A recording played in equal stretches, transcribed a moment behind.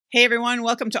Hey everyone,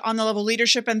 welcome to On the Level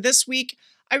Leadership. And this week,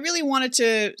 I really wanted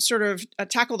to sort of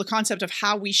tackle the concept of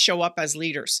how we show up as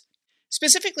leaders.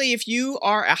 Specifically, if you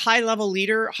are a high level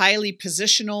leader, highly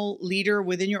positional leader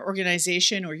within your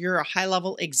organization, or you're a high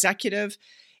level executive,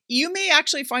 you may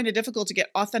actually find it difficult to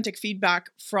get authentic feedback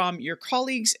from your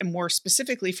colleagues and more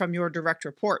specifically from your direct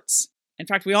reports. In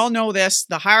fact, we all know this,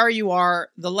 the higher you are,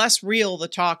 the less real the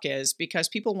talk is because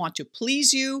people want to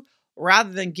please you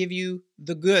rather than give you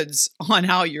the goods on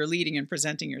how you're leading and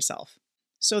presenting yourself.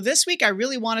 So this week, I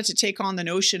really wanted to take on the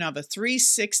notion of a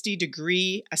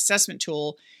 360-degree assessment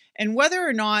tool and whether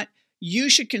or not you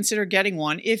should consider getting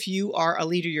one if you are a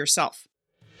leader yourself.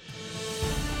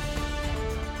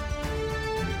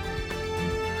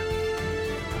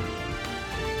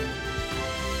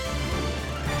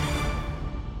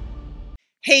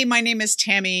 Hey, my name is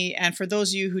Tammy, and for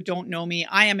those of you who don't know me,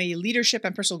 I am a leadership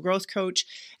and personal growth coach,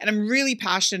 and I'm really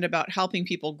passionate about helping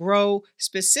people grow,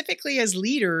 specifically as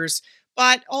leaders,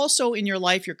 but also in your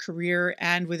life, your career,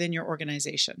 and within your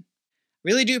organization.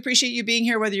 Really do appreciate you being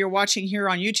here, whether you're watching here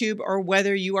on YouTube or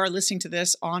whether you are listening to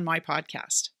this on my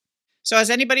podcast. So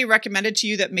has anybody recommended to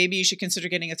you that maybe you should consider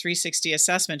getting a 360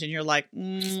 assessment, and you're like,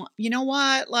 you know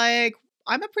what,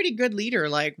 I'm a pretty good leader,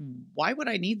 why would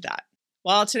I need that?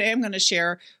 Well, today I'm going to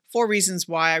share 4 reasons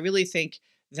why I really think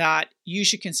that you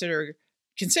should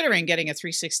considering getting a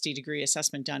 360-degree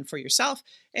assessment done for yourself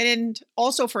and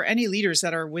also for any leaders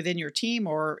that are within your team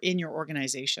or in your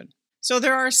organization. So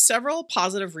there are several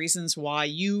positive reasons why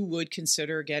you would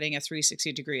consider getting a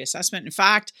 360-degree assessment. In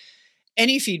fact,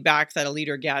 any feedback that a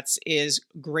leader gets is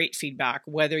great feedback,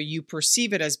 whether you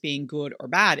perceive it as being good or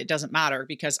bad. It doesn't matter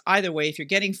because either way, if you're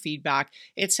getting feedback,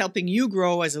 it's helping you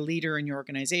grow as a leader in your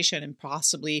organization and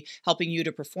possibly helping you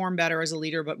to perform better as a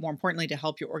leader, but more importantly, to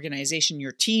help your organization,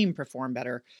 your team perform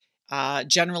better.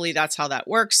 Generally, that's how that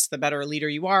works. The better a leader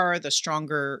you are, the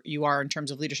stronger you are in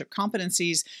terms of leadership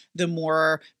competencies, the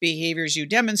more behaviors you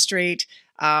demonstrate,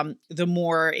 the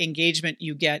more engagement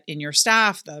you get in your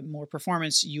staff, the more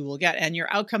performance you will get, and your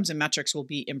outcomes and metrics will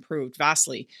be improved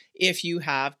vastly if you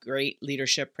have great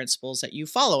leadership principles that you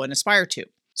follow and aspire to.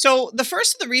 So the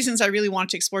first of the reasons I really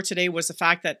wanted to explore today was the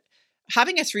fact that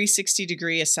having a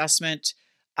 360-degree assessment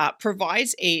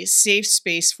provides a safe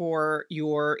space for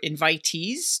your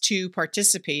invitees to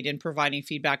participate in providing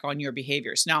feedback on your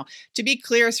behaviors. Now, to be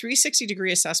clear,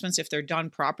 360-degree assessments, if they're done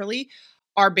properly,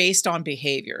 are based on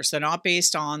behaviors. They're not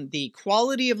based on the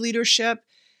quality of leadership.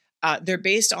 They're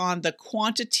based on the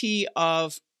quantity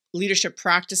of leadership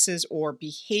practices or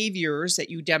behaviors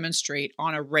that you demonstrate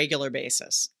on a regular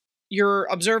basis. Your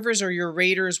observers or your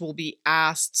raters will be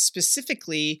asked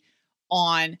specifically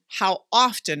on how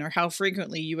often or how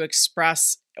frequently you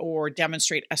express or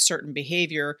demonstrate a certain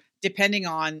behavior. Depending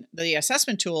on the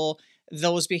assessment tool,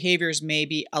 those behaviors may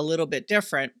be a little bit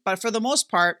different. But for the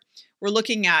most part, we're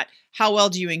looking at how well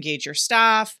do you engage your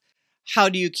staff? How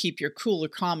do you keep your cool or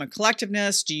calm and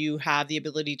collectiveness? Do you have the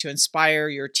ability to inspire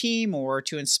your team or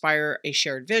to inspire a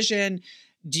shared vision?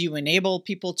 Do you enable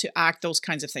people to act? Those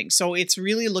kinds of things. So it's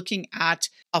really looking at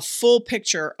a full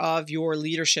picture of your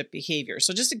leadership behavior.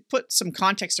 So just to put some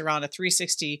context around a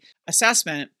 360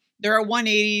 assessment, there are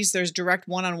 180s, there's direct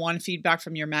one-on-one feedback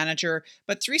from your manager,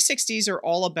 but 360s are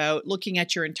all about looking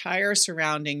at your entire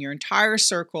surrounding, your entire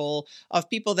circle of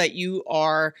people that you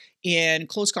are in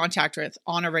close contact with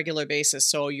on a regular basis.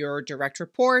 So your direct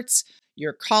reports,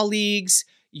 your colleagues,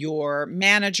 your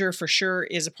manager for sure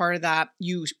is a part of that.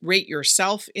 You rate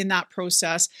yourself in that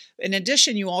process. In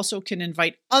addition, you also can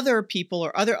invite other people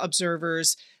or other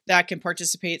observers that can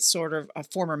participate, sort of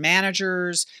former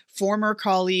managers, former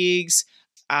colleagues,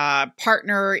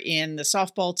 partner in the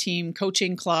softball team,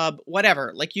 coaching club,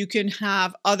 whatever. Like you can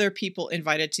have other people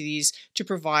invited to these to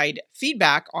provide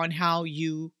feedback on how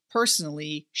you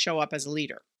personally show up as a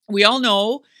leader. We all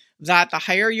know that the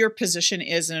higher your position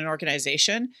is in an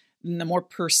organization, the more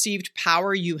perceived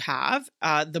power you have,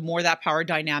 the more that power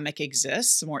dynamic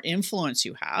exists, the more influence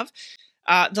you have,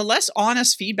 the less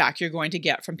honest feedback you're going to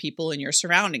get from people in your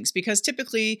surroundings. Because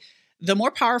typically, the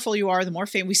more powerful you are, the more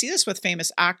famous. We see this with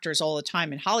famous actors all the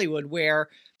time in Hollywood, where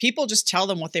people just tell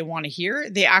them what they want to hear.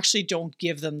 They actually don't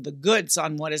give them the goods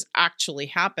on what is actually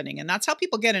happening. And that's how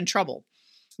people get in trouble.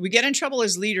 We get in trouble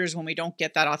as leaders when we don't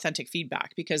get that authentic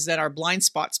feedback, because then our blind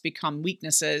spots become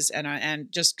weaknesses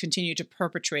and just continue to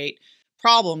perpetrate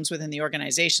problems within the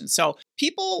organization. So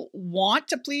people want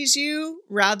to please you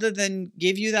rather than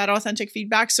give you that authentic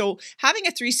feedback. So having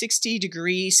a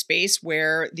 360-degree space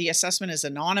where the assessment is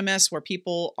anonymous, where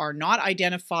people are not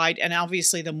identified, and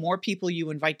obviously the more people you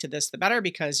invite to this, the better,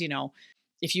 because,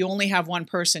 if you only have one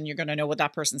person, you're going to know what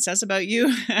that person says about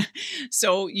you.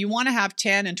 So you want to have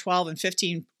 10 and 12 and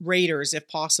 15 raters, if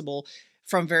possible,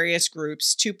 from various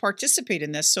groups to participate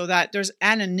in this so that there's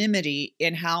anonymity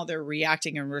in how they're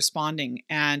reacting and responding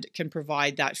and can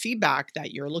provide that feedback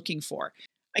that you're looking for.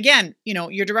 Again,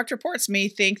 your direct reports may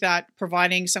think that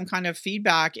providing some kind of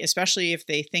feedback, especially if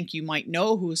they think you might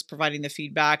know who's providing the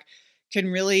feedback, can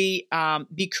really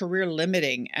be career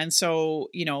limiting. And so,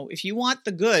 if you want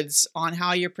the goods on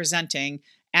how you're presenting,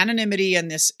 anonymity in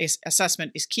this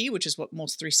assessment is key, which is what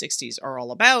most 360s are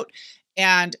all about.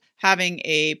 And having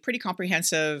a pretty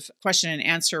comprehensive question and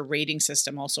answer rating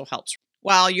system also helps.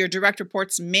 While your direct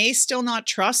reports may still not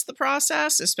trust the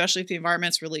process, especially if the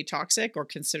environment's really toxic or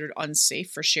considered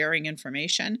unsafe for sharing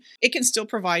information, it can still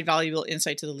provide valuable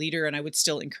insight to the leader, and I would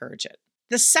still encourage it.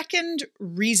 The second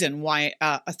reason why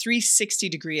a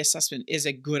 360-degree assessment is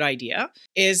a good idea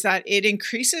is that it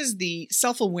increases the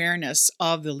self-awareness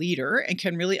of the leader and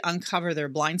can really uncover their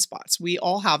blind spots. We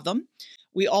all have them.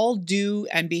 We all do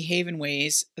and behave in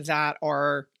ways that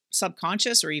are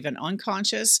subconscious or even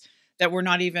unconscious that we're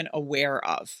not even aware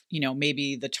of.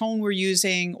 Maybe the tone we're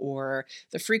using or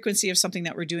the frequency of something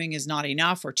that we're doing is not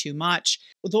enough or too much.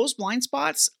 Those blind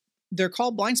spots, they're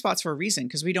called blind spots for a reason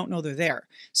because we don't know they're there.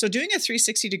 So doing a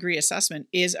 360-degree assessment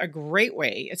is a great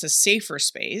way. It's a safer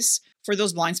space for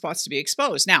those blind spots to be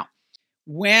exposed. Now,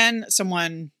 when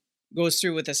someone goes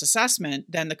through with this assessment,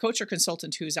 then the coach or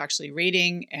consultant who's actually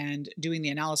rating and doing the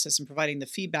analysis and providing the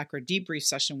feedback or debrief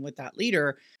session with that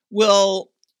leader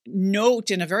will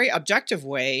note in a very objective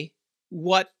way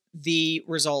what the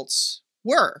results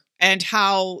were and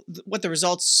what the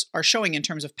results are showing in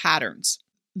terms of patterns.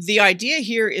 The idea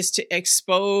here is to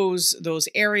expose those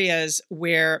areas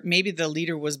where maybe the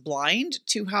leader was blind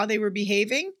to how they were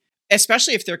behaving,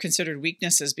 especially if they're considered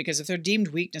weaknesses, because if they're deemed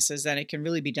weaknesses, then it can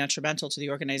really be detrimental to the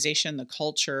organization, the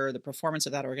culture, the performance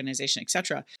of that organization,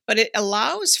 etc. But it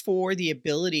allows for the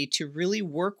ability to really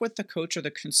work with the coach or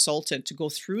the consultant to go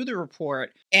through the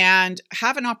report and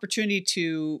have an opportunity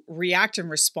to react and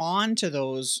respond to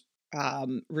those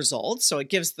results. So it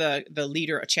gives the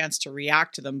leader a chance to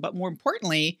react to them. But more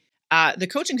importantly, the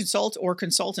coach and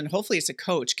consultant, hopefully it's a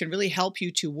coach, can really help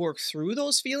you to work through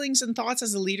those feelings and thoughts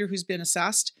as a leader who's been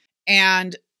assessed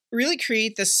and really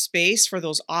create the space for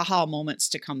those aha moments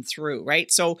to come through,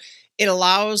 right? So it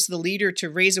allows the leader to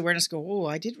raise awareness, go, oh,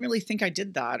 I didn't really think I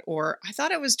did that, or I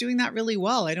thought I was doing that really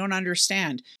well. I don't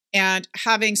understand. And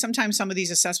sometimes some of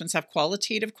these assessments have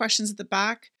qualitative questions at the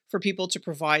back for people to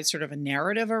provide sort of a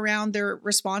narrative around their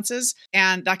responses.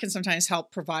 And that can sometimes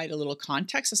help provide a little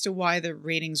context as to why the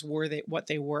ratings were what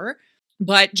they were.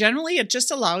 But generally, it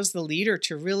just allows the leader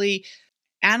to really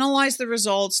analyze the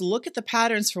results, look at the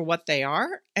patterns for what they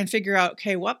are, and figure out,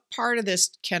 okay, what part of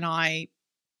this can I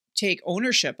take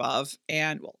ownership of?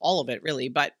 And all of it really,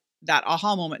 but that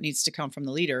aha moment needs to come from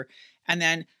the leader. And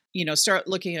then, start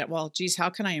looking at, well, geez, how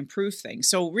can I improve things?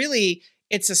 So really,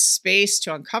 it's a space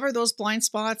to uncover those blind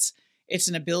spots. It's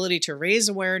an ability to raise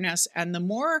awareness. And the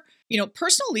more,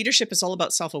 personal leadership is all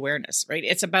about self-awareness, right?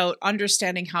 It's about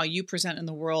understanding how you present in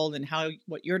the world and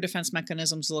what your defense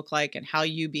mechanisms look like and how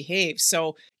you behave.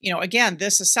 So, again,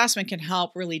 this assessment can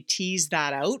help really tease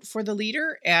that out for the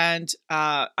leader. And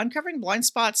uncovering blind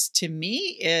spots, to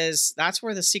me, that's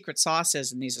where the secret sauce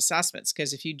is in these assessments.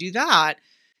 Because if you do that,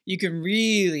 you can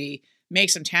really make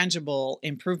some tangible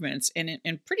improvements in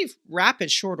pretty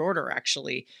rapid, short order,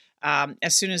 actually,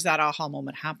 as soon as that aha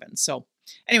moment happens. So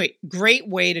anyway, great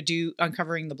way to do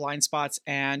uncovering the blind spots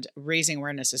and raising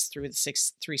awareness is through the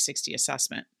 360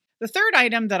 assessment. The third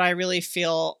item that I really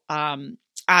feel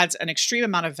adds an extreme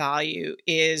amount of value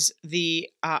is the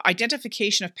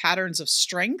identification of patterns of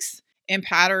strength and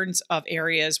patterns of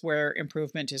areas where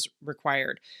improvement is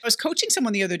required. I was coaching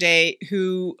someone the other day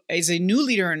who is a new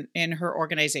leader in her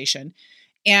organization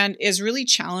and is really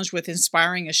challenged with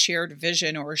inspiring a shared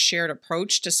vision or a shared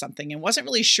approach to something and wasn't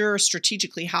really sure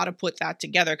strategically how to put that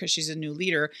together because she's a new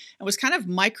leader and was kind of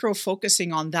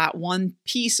micro-focusing on that one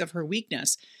piece of her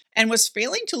weakness and was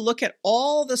failing to look at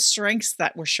all the strengths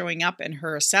that were showing up in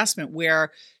her assessment, where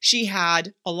she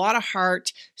had a lot of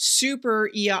heart, super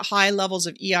high levels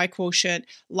of EI quotient,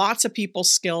 lots of people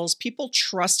skills. People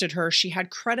trusted her. She had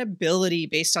credibility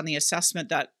based on the assessment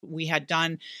that we had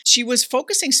done. She was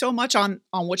focusing so much on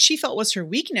what she felt was her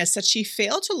weakness that she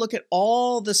failed to look at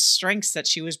all the strengths that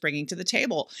she was bringing to the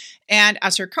table. And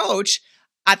as her coach,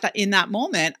 in that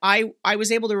moment, I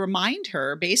was able to remind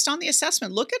her, based on the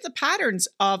assessment, look at the patterns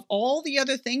of all the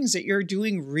other things that you're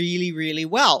doing really, really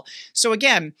well. So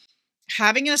again,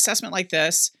 having an assessment like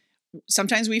this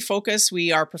sometimes we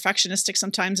are perfectionistic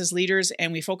sometimes as leaders,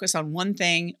 and we focus on one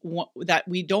thing that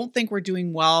we don't think we're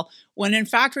doing well, when in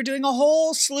fact we're doing a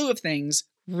whole slew of things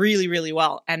really, really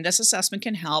well. And this assessment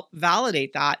can help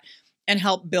validate that and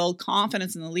help build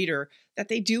confidence in the leader that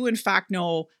they do in fact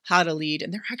know how to lead,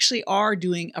 and they actually are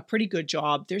doing a pretty good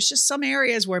job. There's just some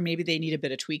areas where maybe they need a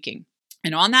bit of tweaking.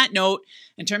 And on that note,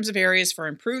 in terms of areas for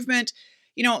improvement,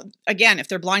 again, if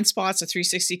they're blind spots, a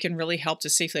 360 can really help to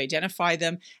safely identify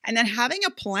them. And then having a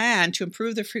plan to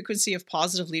improve the frequency of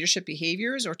positive leadership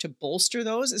behaviors or to bolster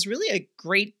those is really a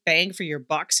great bang for your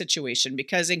buck situation,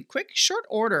 because in quick, short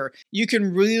order, you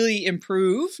can really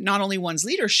improve not only one's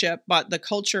leadership, but the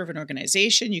culture of an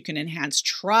organization. You can enhance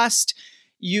trust.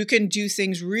 You can do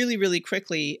things really, really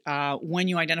quickly when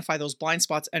you identify those blind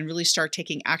spots and really start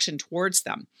taking action towards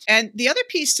them. And the other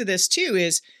piece to this too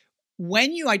is,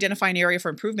 when you identify an area for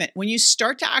improvement, when you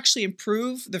start to actually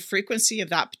improve the frequency of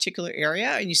that particular area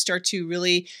and you start to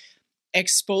really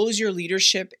expose your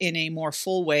leadership in a more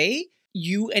full way,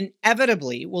 you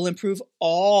inevitably will improve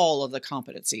all of the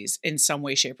competencies in some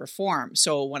way, shape, or form.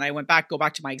 So when I go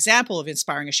back to my example of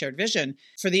inspiring a shared vision,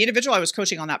 for the individual I was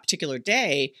coaching on that particular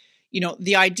day,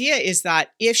 the idea is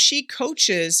that if she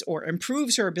coaches or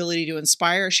improves her ability to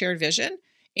inspire a shared vision,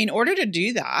 in order to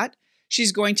do that,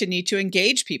 she's going to need to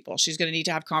engage people. She's going to need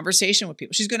to have conversation with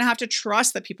people. She's going to have to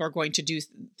trust that people are going to do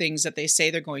things that they say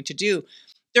they're going to do.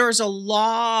 There's a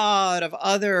lot of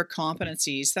other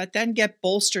competencies that then get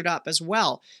bolstered up as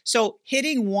well. So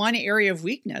hitting one area of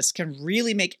weakness can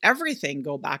really make everything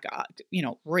go back up,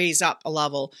 raise up a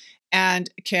level, and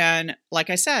can, like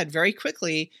I said, very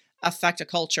quickly affect a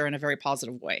culture in a very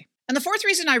positive way. And the fourth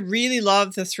reason I really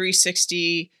love the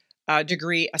 360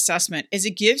 degree assessment is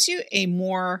it gives you a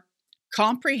more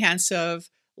comprehensive,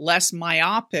 less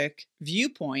myopic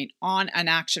viewpoint on an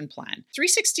action plan.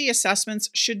 360 assessments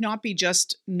should not be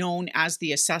just known as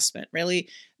the assessment. Really,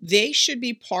 they should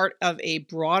be part of a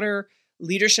broader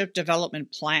leadership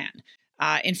development plan.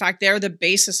 In fact, they're the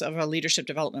basis of a leadership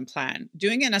development plan.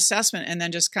 Doing an assessment and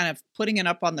then just kind of putting it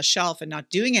up on the shelf and not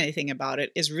doing anything about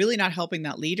it is really not helping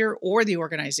that leader or the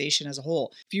organization as a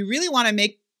whole. If you really want to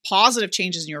make positive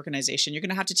changes in your organization, you're going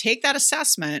to have to take that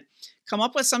assessment, come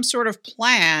up with some sort of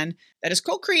plan that is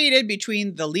co-created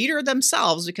between the leader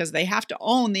themselves, because they have to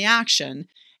own the action,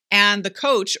 and the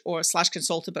coach or /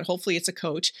 consultant, but hopefully it's a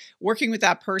coach, working with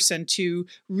that person to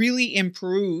really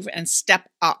improve and step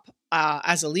up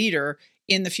as a leader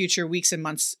in the future weeks and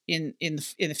months in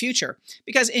the future.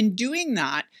 Because in doing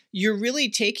that, you're really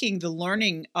taking the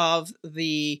learning of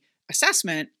the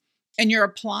assessment and you're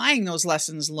applying those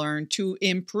lessons learned to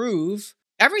improve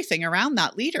everything around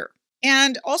that leader.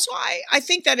 And also, I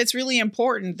think that it's really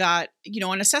important that,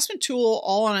 an assessment tool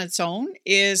all on its own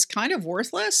is kind of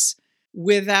worthless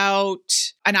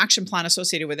without an action plan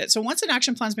associated with it. So once an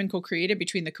action plan has been co-created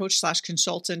between the coach /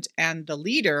 consultant and the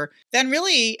leader, then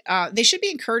really they should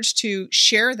be encouraged to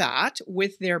share that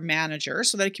with their manager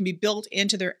so that it can be built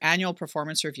into their annual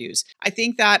performance reviews. I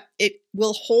think that it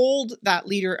will hold that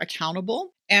leader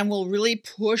accountable and will really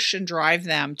push and drive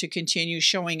them to continue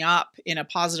showing up in a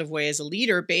positive way as a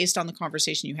leader based on the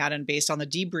conversation you had and based on the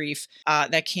debrief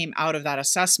that came out of that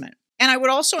assessment. And I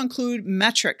would also include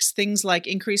metrics, things like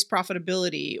increased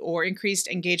profitability or increased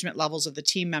engagement levels of the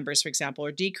team members, for example,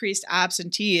 or decreased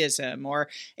absenteeism or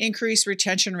increased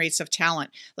retention rates of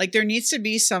talent. Like, there needs to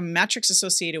be some metrics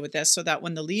associated with this so that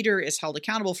when the leader is held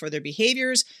accountable for their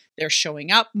behaviors, they're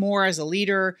showing up more as a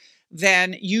leader,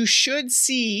 then you should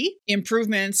see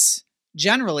improvements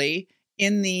generally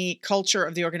in the culture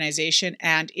of the organization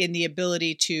and in the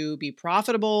ability to be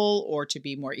profitable or to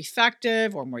be more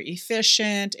effective or more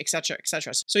efficient, et cetera, et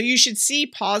cetera. So you should see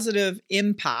positive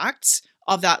impacts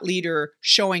of that leader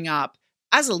showing up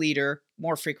as a leader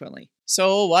more frequently.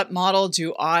 So what model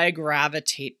do I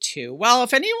gravitate to? Well,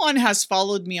 if anyone has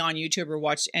followed me on YouTube or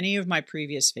watched any of my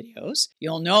previous videos,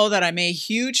 you'll know that I'm a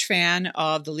huge fan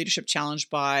of the Leadership Challenge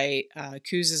by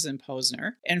Kouzes and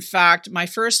Posner. In fact, my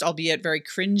first, albeit very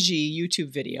cringy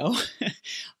YouTube video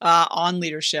on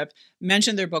leadership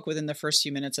mentioned their book within the first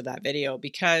few minutes of that video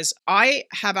because I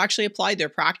have actually applied their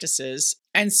practices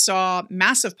and saw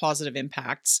massive positive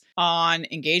impacts on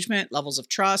engagement, levels of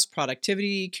trust,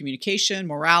 productivity, communication,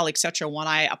 morale, etc. when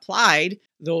I applied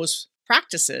those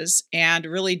practices and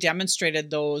really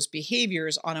demonstrated those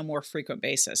behaviors on a more frequent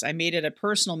basis. I made it a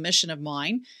personal mission of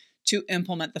mine to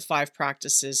implement the 5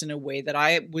 practices in a way that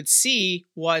I would see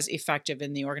was effective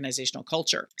in the organizational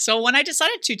culture. So when I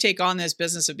decided to take on this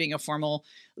business of being a formal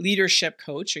leadership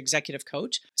coach, executive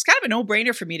coach, it's kind of a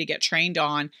no-brainer for me to get trained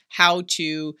on how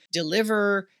to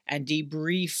deliver and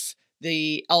debrief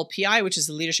the LPI, which is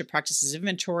the Leadership Practices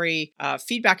Inventory,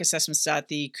 feedback assessments that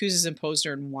the Kouzes and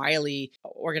Posner and Wiley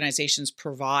organizations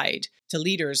provide to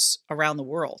leaders around the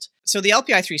world. So the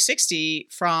LPI 360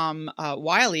 from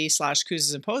Wiley /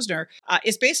 Kouzes and Posner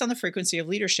is based on the frequency of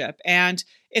leadership. And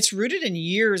it's rooted in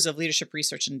years of leadership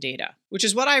research and data, which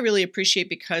is what I really appreciate,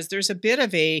 because there's a bit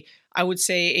of I would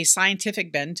say, a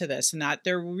scientific bend to this, and that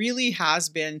there really has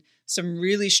been some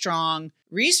really strong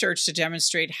research to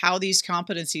demonstrate how these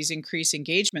competencies increase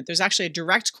engagement. There's actually a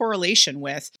direct correlation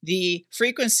with the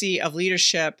frequency of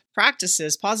leadership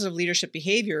practices, positive leadership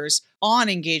behaviors on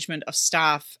engagement of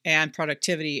staff and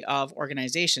productivity of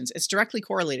organizations. It's directly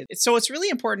correlated. So it's really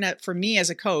important for me as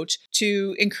a coach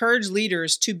to encourage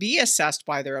leaders to be assessed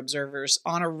by their observers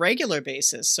on a regular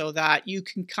basis so that you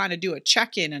can kind of do a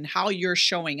check-in on how you're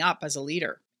showing up as a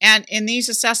leader. And in these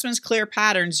assessments, clear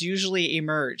patterns usually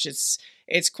emerge.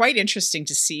 It's quite interesting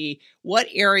to see what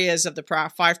areas of the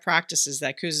 5 practices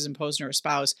that Kouzes and Posner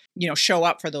espouse, show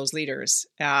up for those leaders.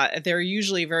 They're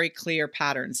usually very clear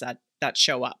patterns that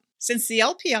show up. Since the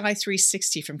LPI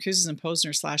 360 from Kouzes and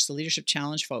Posner / the Leadership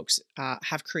Challenge folks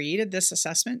have created this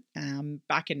assessment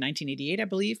back in 1988, I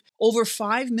believe, over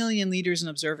 5 million leaders and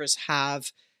observers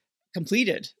have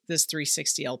completed this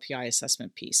 360 LPI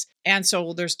assessment piece. And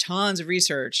so there's tons of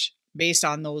research based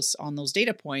on those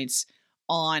data points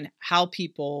on how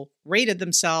people rated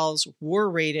themselves, were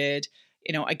rated,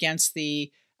 against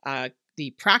the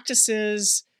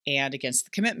practices and against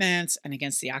the commitments and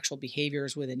against the actual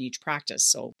behaviors within each practice.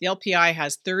 So the LPI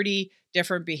has 30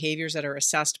 different behaviors that are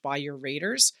assessed by your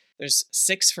raters. There's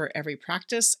 6 for every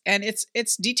practice, and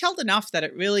it's detailed enough that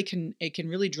it can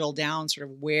really drill down sort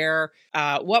of where,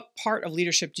 what part of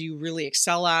leadership do you really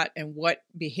excel at, and what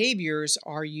behaviors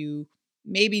are you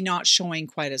maybe not showing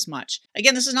quite as much.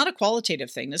 Again, this is not a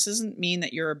qualitative thing. This doesn't mean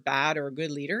that you're a bad or a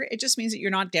good leader. It just means that you're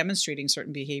not demonstrating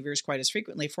certain behaviors quite as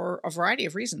frequently for a variety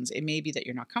of reasons. It may be that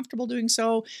you're not comfortable doing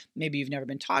so. Maybe you've never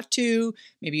been taught to.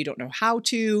 Maybe you don't know how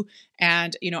to.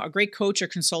 And, a great coach or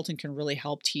consultant can really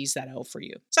help tease that out for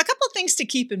you. So a couple of things to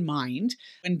keep in mind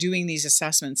when doing these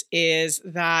assessments is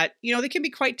that, they can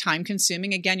be quite time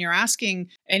consuming. Again, you're asking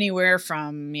anywhere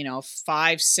from,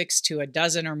 5, 6 to a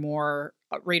dozen or more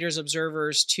raters,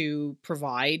 observers to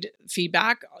provide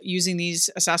feedback using these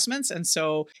assessments. And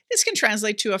so this can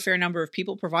translate to a fair number of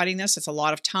people providing this. It's a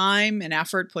lot of time and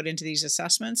effort put into these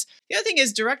assessments. The other thing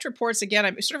is direct reports. Again,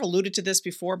 I sort of alluded to this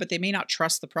before, but they may not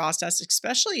trust the process,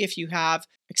 especially if you have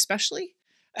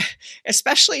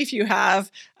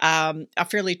a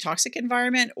fairly toxic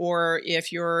environment, or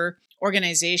if your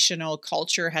organizational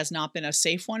culture has not been a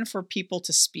safe one for people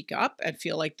to speak up and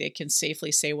feel like they can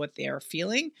safely say what they are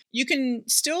feeling. You can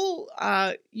still,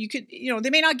 they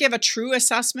may not give a true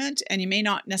assessment, and you may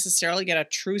not necessarily get a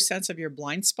true sense of your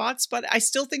blind spots, but I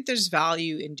still think there's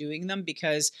value in doing them,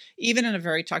 because even in a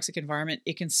very toxic environment,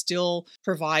 it can still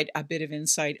provide a bit of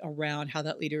insight around how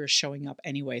that leader is showing up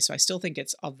anyway. So I still think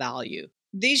it's of value.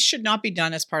 These should not be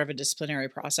done as part of a disciplinary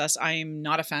process. I'm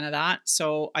not a fan of that.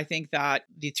 So I think that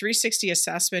the 360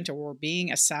 assessment, or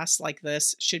being assessed like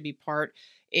this, should be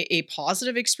a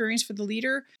positive experience for the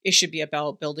leader. It should be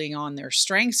about building on their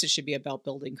strengths. It should be about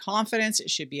building confidence. It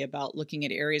should be about looking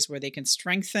at areas where they can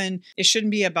strengthen. It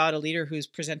shouldn't be about a leader who's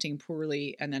presenting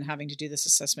poorly and then having to do this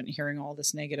assessment and hearing all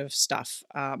this negative stuff.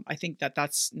 I think that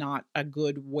that's not a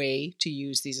good way to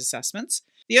use these assessments.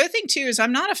 The other thing too is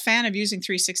I'm not a fan of using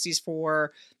 360s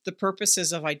for the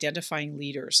purposes of identifying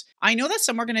leaders. I know that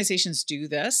some organizations do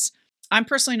this. I'm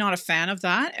personally not a fan of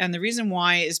that. And the reason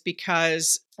why is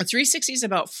because a 360 is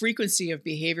about frequency of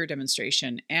behavior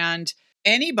demonstration. And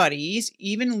anybody,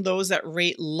 even those that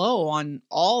rate low on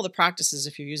all the practices,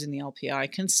 if you're using the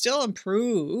LPI, can still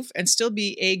improve and still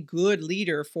be a good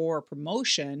leader for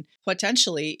promotion,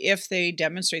 potentially, if they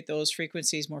demonstrate those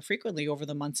frequencies more frequently over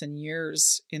the months and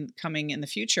years coming in the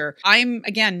future. I'm,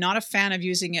 again, not a fan of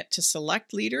using it to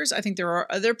select leaders. I think there are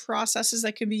other processes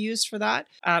that can be used for that.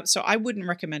 So I wouldn't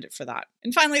recommend it for that.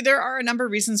 And finally, there are a number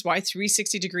of reasons why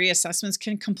 360-degree assessments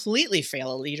can completely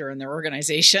fail a leader in their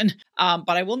organization. But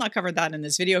I will not cover that in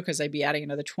this video, because I'd be adding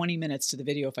another 20 minutes to the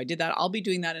video if I did that. I'll be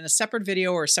doing that in a separate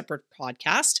video or a separate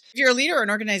podcast. If you're a leader or an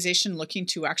organization looking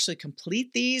to actually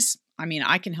complete these,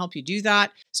 I can help you do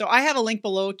that. So I have a link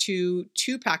below to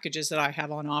 2 packages that I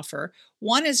have on offer.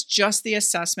 One is just the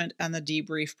assessment and the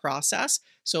debrief process.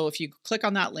 So if you click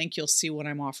on that link, you'll see what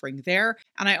I'm offering there.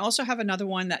 And I also have another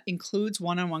one that includes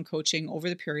one-on-one coaching over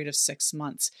the period of 6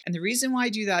 months. And the reason why I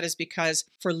do that is because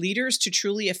for leaders to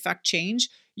truly affect change,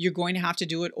 you're going to have to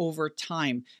do it over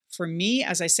time. For me,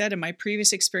 as I said in my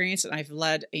previous experience, and I've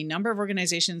led a number of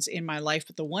organizations in my life,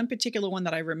 but the one particular one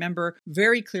that I remember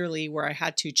very clearly where I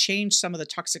had to change some of the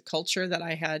toxic culture that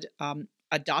I had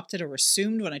adopted or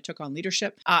assumed when I took on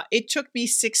leadership. It took me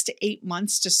 6 to 8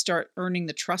 months to start earning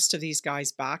the trust of these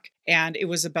guys back. And it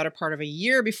was a better part of a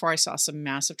year before I saw some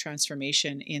massive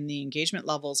transformation in the engagement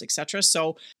levels, etc.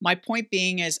 So my point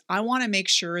being is I want to make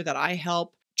sure that I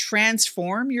help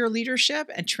transform your leadership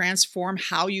and transform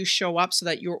how you show up so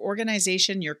that your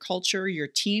organization, your culture, your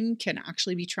team can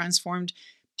actually be transformed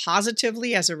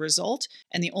positively as a result.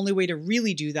 And the only way to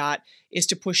really do that is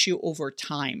to push you over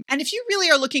time. And if you really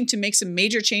are looking to make some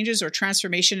major changes or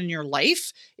transformation in your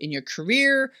life, in your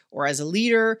career, or as a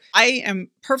leader, I am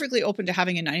perfectly open to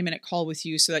having a 90-minute call with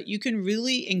you so that you can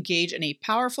really engage in a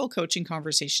powerful coaching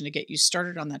conversation to get you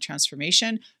started on that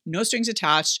transformation. No strings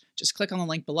attached. Just click on the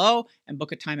link below and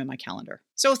book a time in my calendar.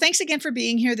 So thanks again for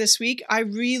being here this week. I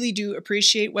really do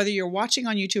appreciate whether you're watching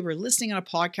on YouTube or listening on a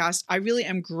podcast. I really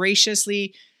am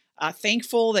graciously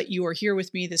thankful that you are here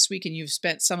with me this week and you've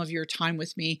spent some of your time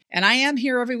with me. And I am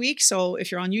here every week. So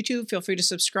if you're on YouTube, feel free to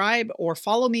subscribe or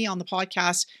follow me on the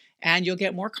podcast and you'll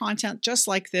get more content just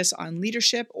like this on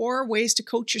leadership or ways to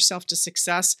coach yourself to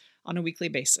success on a weekly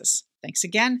basis. Thanks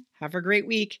again. Have a great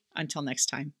week. Until next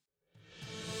time.